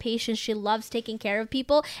loves her patients. She loves taking care of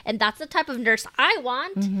people. And that's the type of nurse I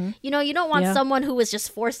want. You know, you don't want someone who was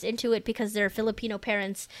just forced into it because their Filipino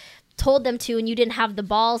parents told them to and you didn't have the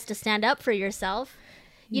balls to stand up for yourself,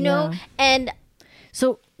 you know. And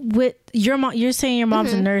so with your mom, you're saying your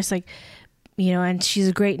mom's a nurse, like, you know, and she's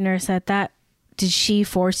a great nurse at that. Did she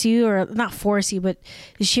force you, or not force you, but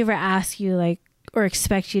did she ever ask you, like, or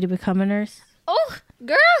expect you to become a nurse? Oh,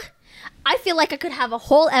 girl, I feel like I could have a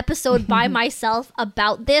whole episode by myself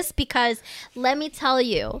about this, because let me tell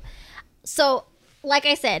you. So, like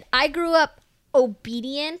I said, I grew up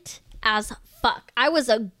obedient as fuck. I was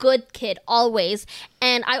a good kid always,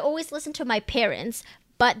 and I always listened to my parents,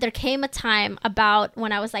 but there came a time about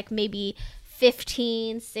when I was like maybe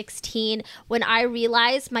 15, 16, when I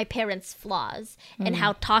realized my parents' flaws and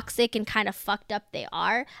how toxic and kind of fucked up they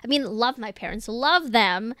are. I mean, love my parents, love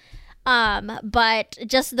them, but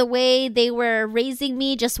just the way they were raising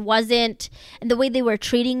me just wasn't, and the way they were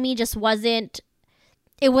treating me just wasn't,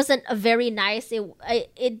 it wasn't a very nice,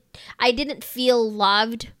 I didn't feel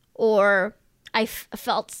loved or I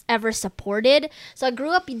felt ever supported. So I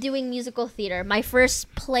grew up doing musical theater. My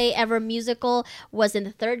first play ever musical was in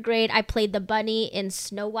the 3rd grade. I played the bunny in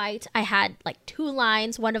Snow White. I had like 2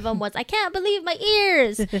 lines. One of them was, I can't believe my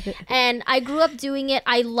ears. And I grew up doing it.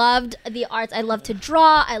 I loved the arts. I loved to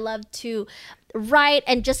draw. I loved to write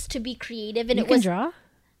and just to be creative. And you can draw?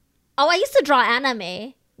 Oh, I used to draw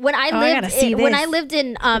anime. When I lived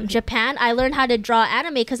in Japan, I learned how to draw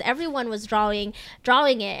anime because everyone was drawing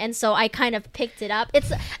it, and so I kind of picked it up.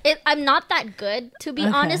 I'm not that good, to be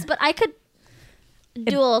honest, but I could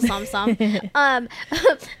do a little some.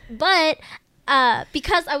 But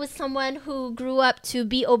because I was someone who grew up to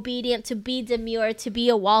be obedient, to be demure, to be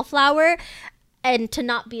a wallflower, and to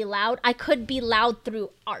not be loud, I could be loud through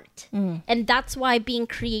art. And that's why being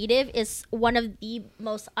creative is one of the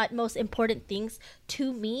most important things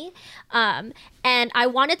to me. And I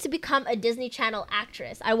wanted to become a Disney Channel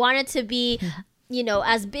actress. I wanted to be, you know,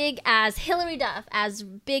 as big as Hilary Duff, as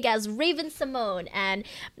big as Raven Simone, and,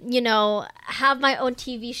 you know, have my own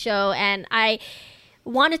TV show. And I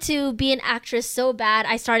wanted to be an actress so bad.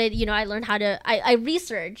 I started, you know, I learned I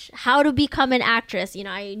researched how to become an actress. You know,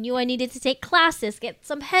 I knew I needed to take classes, get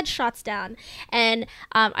some headshots down. And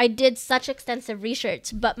I did such extensive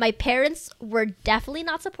research, but my parents were definitely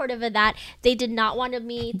not supportive of that. They did not want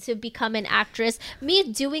me to become an actress. Me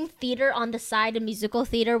doing theater on the side of musical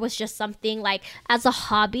theater was just something like as a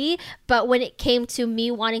hobby. But when it came to me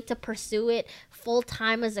wanting to pursue it full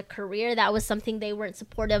time as a career, that was something they weren't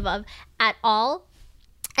supportive of at all.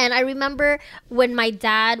 And I remember when my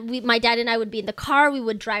dad and I would be in the car, we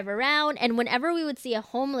would drive around, and whenever we would see a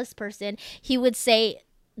homeless person, he would say,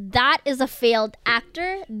 that is a failed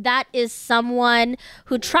actor. That is someone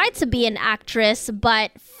who tried to be an actress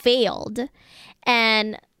but failed.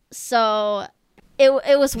 And so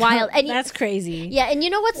it was wild. And that's crazy. Yeah, and you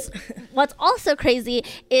know what's also crazy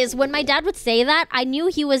is when my dad would say that, I knew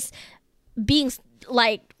he was being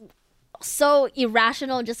like so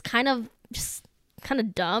irrational, just kind of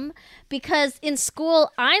dumb, because in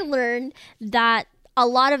school I learned that a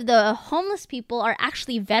lot of the homeless people are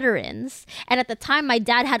actually veterans. And at the time, my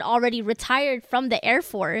dad had already retired from the Air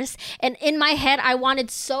Force. And in my head, I wanted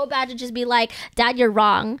so bad to just be like, Dad, you're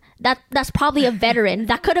wrong. That's probably a veteran.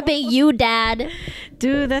 That could have been you, Dad.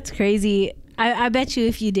 Dude, that's crazy. I bet you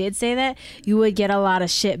if you did say that, you would get a lot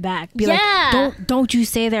of shit back. Be like, don't you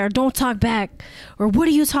say that, or don't talk back, or what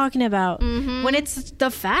are you talking about? When it's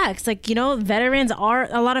the facts. Like, a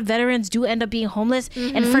lot of veterans do end up being homeless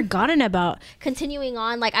and forgotten about. Continuing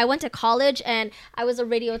on, like, I went to college and I was a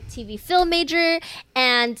radio, TV, film major,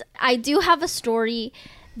 and I do have a story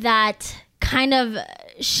that kind of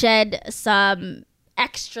shed some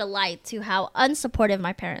extra light to how unsupportive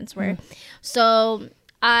my parents were. So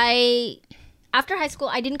after high school,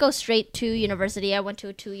 I didn't go straight to university. I went to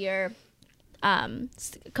a 2-year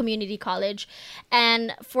community college.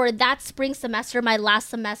 And for that spring semester, my last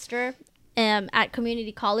semester at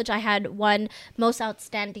community college, I had won most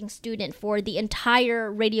outstanding student for the entire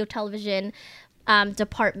radio television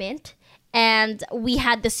department. And we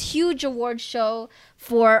had this huge award show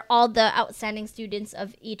for all the outstanding students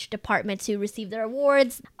of each department to receive their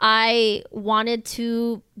awards. I wanted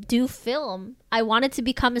to do film. I wanted to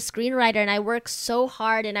become a screenwriter, and I worked so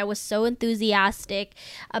hard, and I was so enthusiastic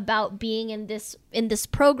about being in this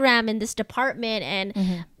program, in this department,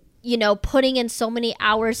 and putting in so many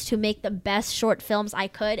hours to make the best short films I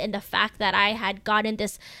could. And the fact that I had gotten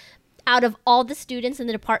this, out of all the students in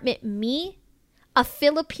the department, me, a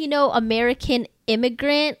Filipino American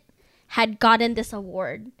immigrant, had gotten this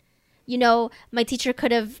award. My teacher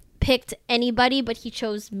could have picked anybody, but he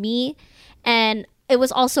chose me. And it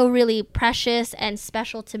was also really precious and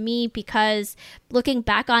special to me, because looking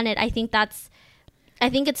back on it, I think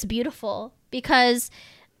it's beautiful, because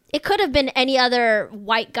it could have been any other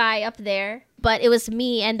white guy up there, but it was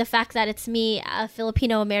me. And the fact that it's me, a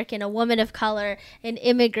Filipino American, a woman of color, an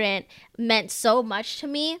immigrant, meant so much to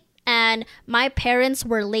me. And my parents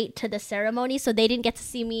were late to the ceremony, so they didn't get to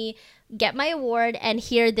see me get my award and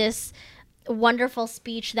hear this wonderful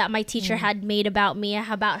speech that my teacher had made about me,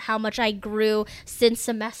 about how much I grew since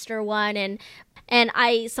semester 1. And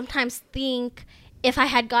I sometimes think, if I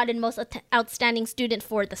had gotten most outstanding student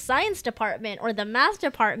for the science department or the math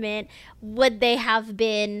department, would they have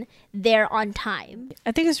been there on time?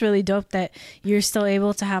 I think it's really dope that you're still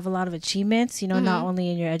able to have a lot of achievements, not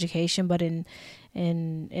only in your education, but in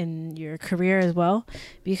your career as well,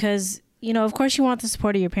 because of course you want the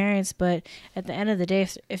support of your parents, but at the end of the day,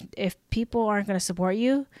 if people aren't going to support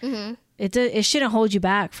you, it shouldn't hold you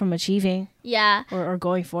back from achieving or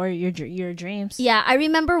going for your dreams. I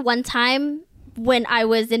remember one time when I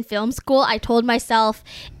was in film school, I told myself,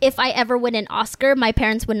 if I ever win an Oscar, my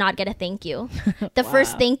parents would not get a thank you. The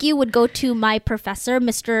first thank you would go to my professor,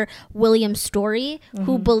 Mr. William Story,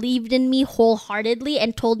 who believed in me wholeheartedly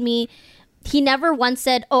and told me, he never once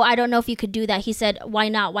said, oh, I don't know if you could do that. He said, why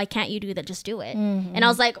not? Why can't you do that? Just do it. And I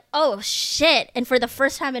was like, oh, shit. And for the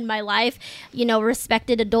first time in my life, a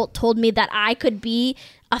respected adult told me that I could be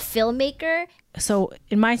a filmmaker. So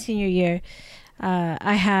in my senior year,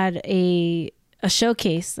 I had a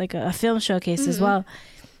showcase, like a film showcase as well.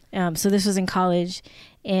 So this was in college.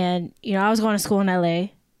 And, I was going to school in LA.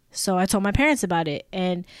 So I told my parents about it.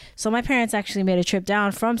 And so my parents actually made a trip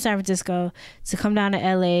down from San Francisco to come down to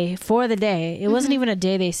LA for the day. It wasn't even a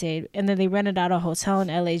day, they said. And then they rented out a hotel in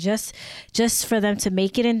LA just for them to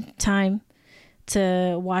make it in time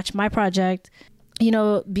to watch my project,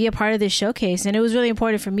 be a part of this showcase. And it was really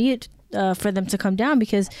important for me for them to come down,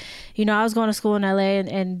 because I was going to school in LA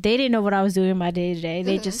and they didn't know what I was doing in my day to day.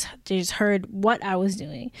 They just heard what I was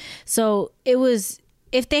doing. So it was,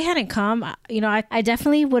 if they hadn't come, I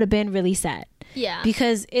definitely would have been really sad. Yeah.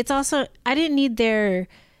 Because it's also, I didn't need their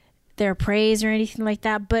praise or anything like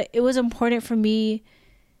that, but it was important for me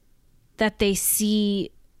that they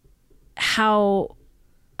see how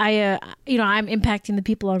I'm impacting the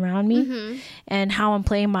people around me and how I'm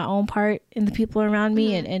playing my own part in the people around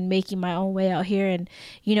me and making my own way out here. And,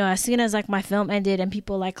 as soon as like my film ended and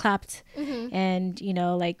people like clapped and,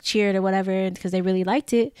 like cheered or whatever, because they really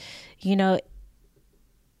liked it,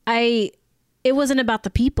 it wasn't about the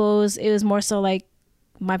people. It was more so like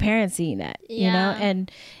my parents seeing that,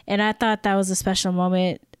 and I thought that was a special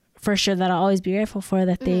moment for sure that I'll always be grateful for,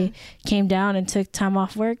 that they came down and took time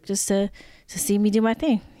off work just to see me do my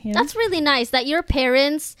thing. You know? That's really nice that your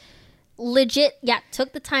parents legit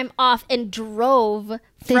took the time off and drove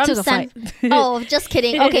They from took a flight. Oh, just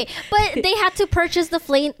kidding. Okay, but they had to purchase the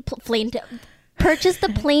plane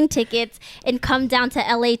tickets and come down to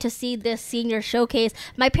LA to see this senior showcase.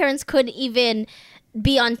 My parents couldn't even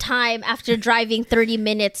be on time after driving 30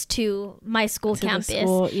 minutes to my school To the campus.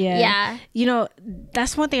 school, yeah. You know,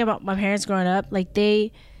 that's one thing about my parents growing up. Like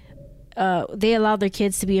they allowed their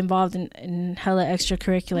kids to be involved in hella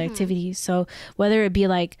extracurricular activities. So whether it be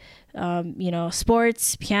like, you know,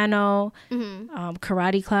 sports, piano,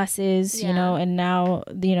 karate classes, you know, and now,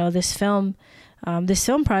 you know, this film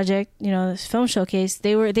project, you know, this film showcase,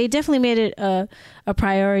 they definitely made it a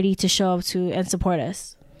priority to show up to and support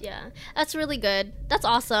us. Yeah, that's really good. That's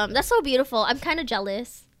awesome. That's so beautiful. I'm kind of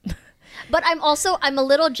jealous. But I'm a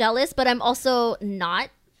little jealous, but I'm also not,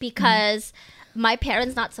 because my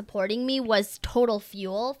parents not supporting me was total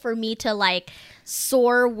fuel for me to like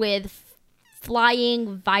soar with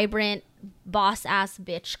flying, vibrant, boss ass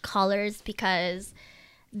bitch colors, because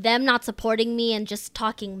them not supporting me and just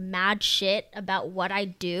talking mad shit about what I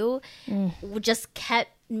do just kept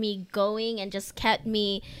me going and just kept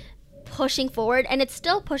me pushing forward, and it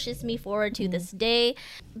still pushes me forward to this day.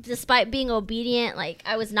 Despite being obedient, like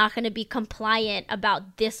I was not going to be compliant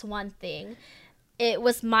about this one thing. It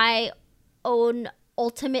was my own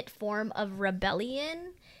ultimate form of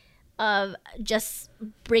rebellion, of just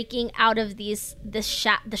breaking out of the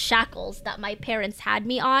shackles that my parents had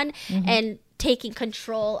me on, and taking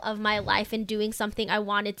control of my life and doing something I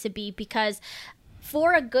wanted to be. Because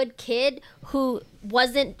for a good kid who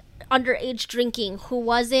wasn't underage drinking, who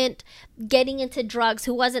wasn't getting into drugs,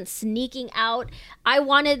 who wasn't sneaking out,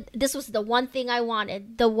 this was the one thing I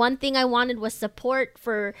wanted. The one thing I wanted was support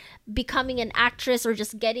for becoming an actress or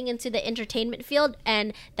just getting into the entertainment field,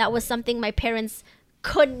 and that was something my parents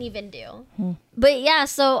couldn't even do. But yeah,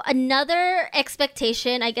 so another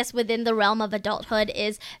expectation, I guess, within the realm of adulthood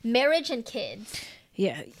is marriage and kids.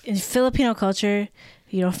 Yeah, in Filipino culture,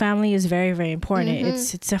 you know, family is very, very important.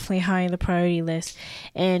 It's definitely high on the priority list.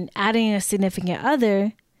 And adding a significant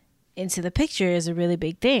other into the picture is a really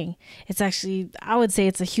big thing. It's actually, I would say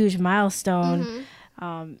it's a huge milestone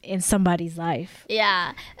in somebody's life.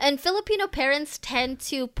 Yeah. And Filipino parents tend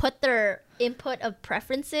to put their input of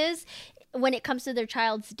preferences when it comes to their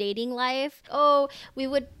child's dating life. Oh, we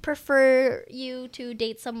would prefer you to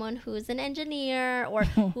date someone who's an engineer, or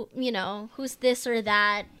who, you know, who's this or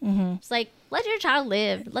that. It's like, let your child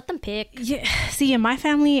live. Let them pick. Yeah. See, in my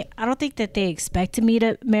family, I don't think that they expected me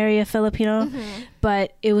to marry a Filipino,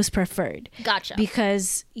 but it was preferred. Gotcha.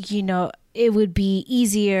 Because, you know, it would be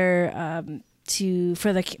easier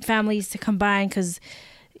for the families to combine, because,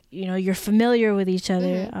 you know, you're familiar with each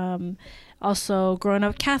other. Also, growing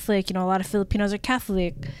up Catholic, you know, a lot of Filipinos are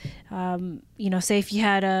Catholic. You know, say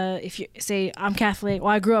I'm Catholic. Well,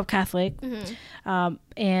 I grew up Catholic,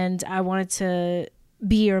 and I wanted to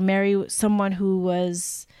be or marry someone who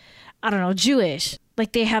was, I don't know, Jewish.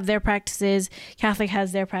 Like, they have their practices, Catholic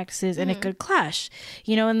has their practices, and it could clash.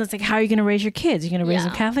 You know, and it's like, how are you going to raise your kids? You're going to raise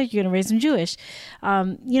them Catholic, you're going to raise them Jewish.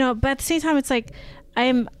 You know, but at the same time, it's like,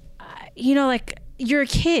 you know, like, you're a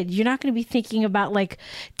kid. You're not going to be thinking about like,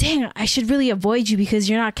 dang, I should really avoid you because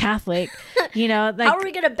you're not Catholic. You know, like, how are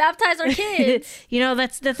we going to baptize our kids? You know,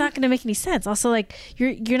 that's not going to make any sense. Also, like,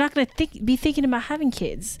 you're not going to be thinking about having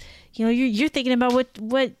kids. You know, you're thinking about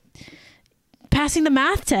what passing the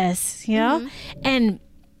math test. You know, and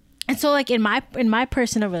so like in my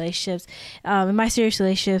personal relationships, in my serious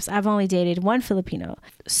relationships, I've only dated one Filipino.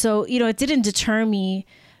 So, you know, it didn't deter me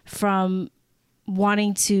from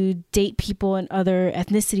wanting to date people in other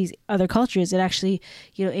ethnicities, other cultures. It actually,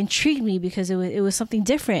 you know, intrigued me because it was something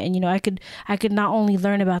different. And, you know, I could not only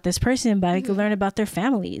learn about this person, but I could learn about their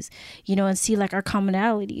families, you know, and see like our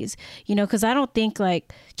commonalities, you know, because I don't think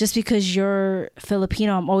like just because you're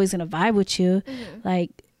Filipino, I'm always going to vibe with you.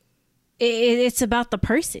 Like, it's about the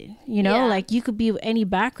person, you know, like you could be any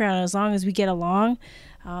background as long as we get along.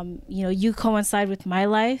 You know, you coincide with my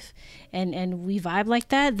life and we vibe like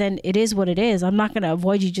that, then it is what it is. I'm not going to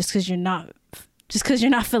avoid you just because you're not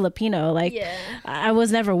Filipino. Like, I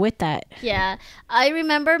was never with that. Yeah. I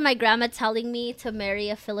remember my grandma telling me to marry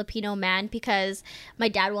a Filipino man because my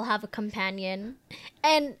dad will have a companion.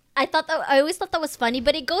 And I always thought that was funny,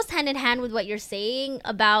 but it goes hand in hand with what you're saying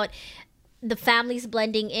about the families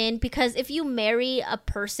blending in, because if you marry a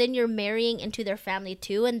person, you're marrying into their family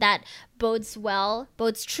too, and that bodes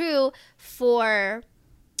true for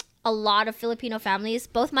a lot of Filipino families.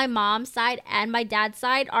 Both my mom's side and my dad's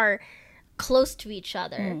side are close to each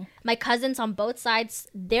other. My cousins on both sides,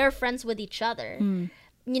 they're friends with each other.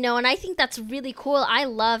 You know, and I think that's really cool. I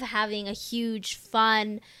love having a huge,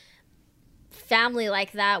 fun family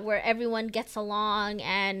like that where everyone gets along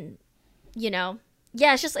and, you know,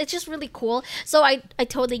 yeah, it's just really cool. So I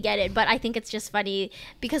totally get it, but I think it's just funny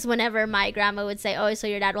because whenever my grandma would say, "Oh, so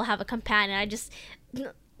your dad will have a companion," I just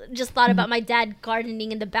thought about my dad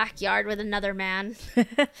gardening in the backyard with another man.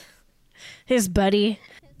 His buddy.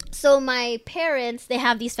 So my parents, they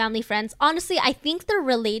have these family friends. Honestly, I think they're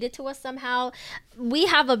related to us somehow. We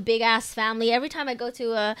have a big ass family. Every time I go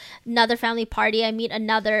to another family party, I meet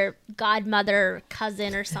another godmother,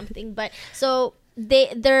 cousin, or something. But so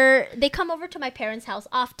they come over to my parents' house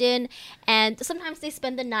often, and sometimes they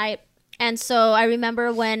spend the night. And so I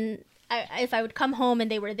remember when if I would come home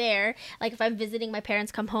and they were there, like if I'm visiting my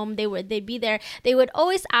parents, come home, they'd be there. They would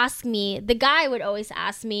always ask me. The guy would always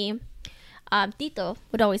ask me. Tito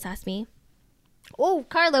would always ask me, "Oh,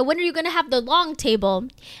 Carla, when are you gonna have the long table?"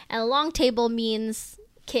 And a long table means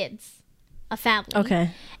kids, a family. Okay.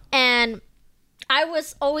 And I'd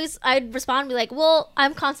respond and be like, "Well,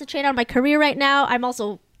 I'm concentrating on my career right now. I'm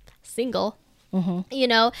also single." You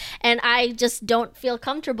know, and I just don't feel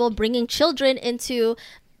comfortable bringing children into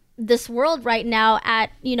this world right now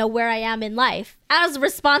at, you know, where I am in life as a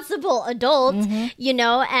responsible adult, you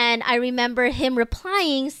know. And I remember him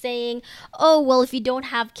replying saying, "Oh, well, if you don't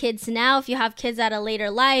have kids now, if you have kids at a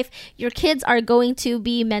later life, your kids are going to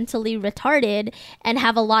be mentally retarded and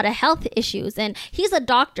have a lot of health issues." And he's a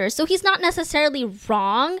doctor, so he's not necessarily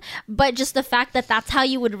wrong, but just the fact that that's how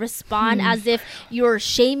you would respond, as if you're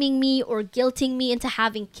shaming me or guilting me into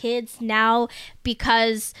having kids now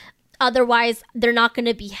because otherwise they're not going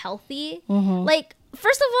to be healthy. Like,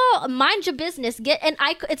 first of all, mind your business.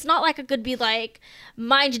 It's not like I could be like,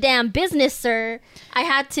 "Mind your damn business, sir." I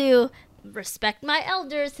had to respect my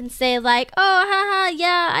elders and say like, "Oh, haha,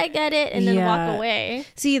 yeah, I get it," and then walk away.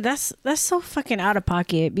 See, that's so fucking out of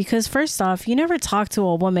pocket, because first off, you never talk to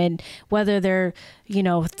a woman, whether they're, you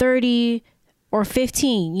know, 30 or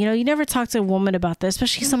 15, you know, you never talk to a woman about this,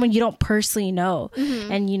 especially someone you don't personally know.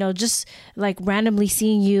 And, you know, just like randomly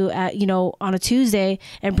seeing you at, you know, on a Tuesday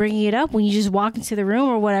and bringing it up when you just walk into the room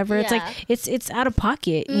or whatever. It's like, it's out of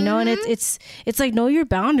pocket, you know, and it's like, know your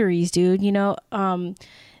boundaries, dude. You know,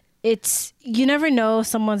 you never know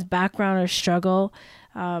someone's background or struggle.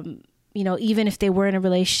 You know, even if they were in a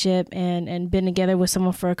relationship and been together with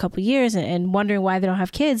someone for a couple years and wondering why they don't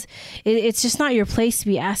have kids, it's just not your place to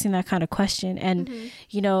be asking that kind of question. And,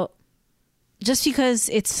 you know, just because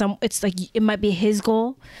it's like, it might be his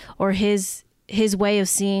goal or his way of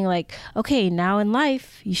seeing like, okay, now in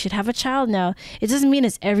life, you should have a child now. It doesn't mean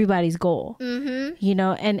it's everybody's goal, you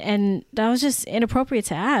know, and that was just inappropriate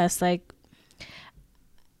to ask. Like,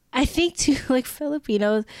 I think too, like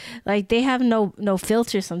Filipinos, like they have no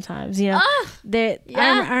filter sometimes, you know.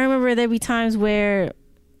 I remember there'd be times where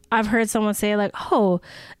I've heard someone say like, "Oh,"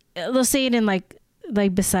 they'll say it in like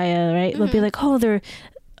Bisaya, right? They'll be like, "Oh, they're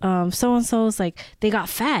so and so's like they got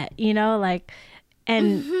fat," you know, like,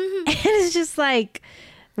 and and it's just like,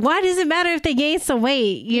 why does it matter if they gain some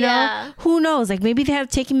weight? You know, who knows? Like maybe they have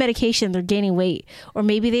taken medication, they're gaining weight, or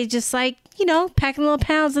maybe they just like, you know, packing little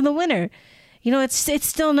pounds in the winter. You know, it's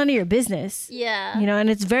still none of your business. Yeah. You know,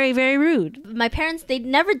 and it's very, very rude. My parents, they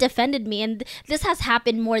never defended me. And this has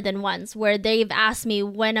happened more than once where they've asked me,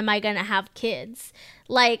 "When am I going to have kids?"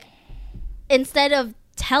 Like, instead of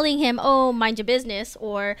telling him, "Oh, mind your business,"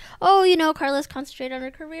 or, "Oh, you know, Carla's concentrating on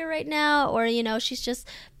her career right now," or, you know, she's just,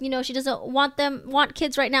 you know, she doesn't want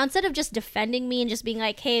kids right now. Instead of just defending me and just being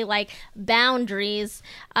like, "Hey, like, boundaries,"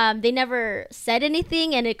 they never said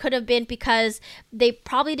anything. And it could have been because they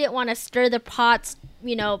probably didn't want to stir the pots,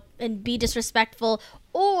 you know, and be disrespectful,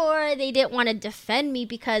 or they didn't want to defend me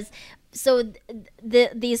because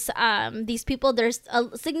these people, they're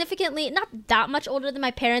significantly not that much older than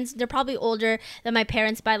my parents. They're probably older than my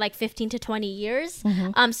parents by like 15 to 20 years.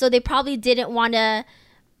 So they probably didn't want to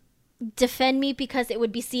defend me because it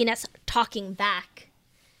would be seen as talking back,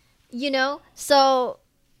 you know. So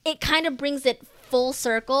it kind of brings it full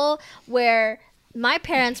circle where my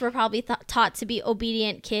parents were probably taught to be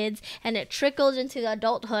obedient kids, and it trickled into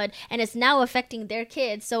adulthood, and it's now affecting their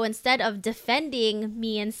kids. So instead of defending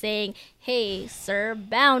me and saying, "Hey, sir,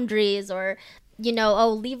 boundaries," or, you know, "Oh,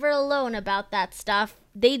 leave her alone about that stuff,"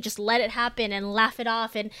 they just let it happen and laugh it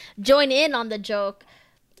off and join in on the joke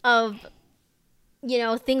of, you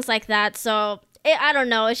know, things like that. So I don't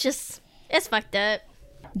know. It's fucked up.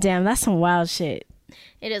 Damn, that's some wild shit.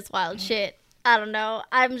 It is wild shit. I don't know.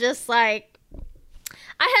 I'm just like,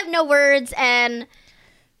 I have no words, and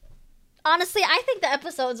honestly, I think the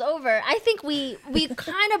episode's over. I think we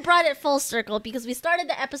kind of brought it full circle because we started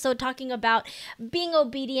the episode talking about being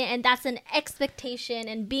obedient, and that's an expectation,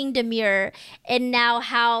 and being demure, and now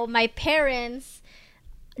how my parents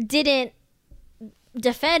didn't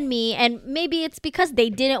defend me, and maybe it's because they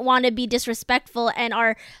didn't want to be disrespectful and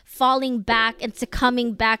are falling back and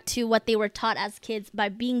succumbing back to what they were taught as kids by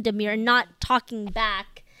being demure and not talking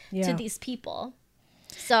back to these people.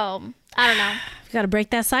 So I don't know. You gotta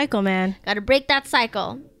break that cycle, man. Gotta break that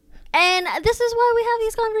cycle. And this is why we have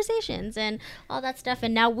these conversations and all that stuff,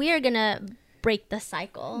 and now we're gonna break the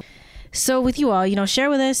cycle. So with you all, share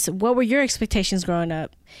with us, what were your expectations growing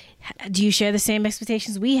up? Do you share the same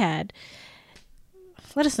expectations we had?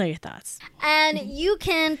 Let us know your thoughts. And you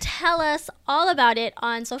can tell us all about it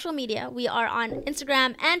on social media. We are on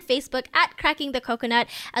Instagram and Facebook at Cracking the Coconut,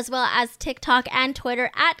 as well as TikTok and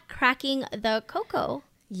Twitter at Cracking the Coco.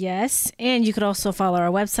 Yes, and you could also follow our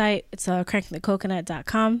website. It's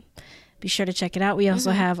crackingthecoconut.com. Be sure to check it out. We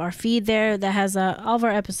also have our feed there that has all of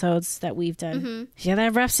our episodes that we've done. Yeah,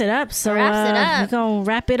 that wraps it up. So we're going to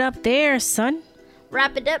wrap it up there, son.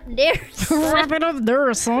 Wrap it up there, son. Wrap it up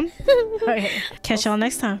there, son. Okay. Catch y'all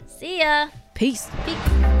next time. See ya. Peace.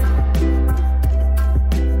 Peace.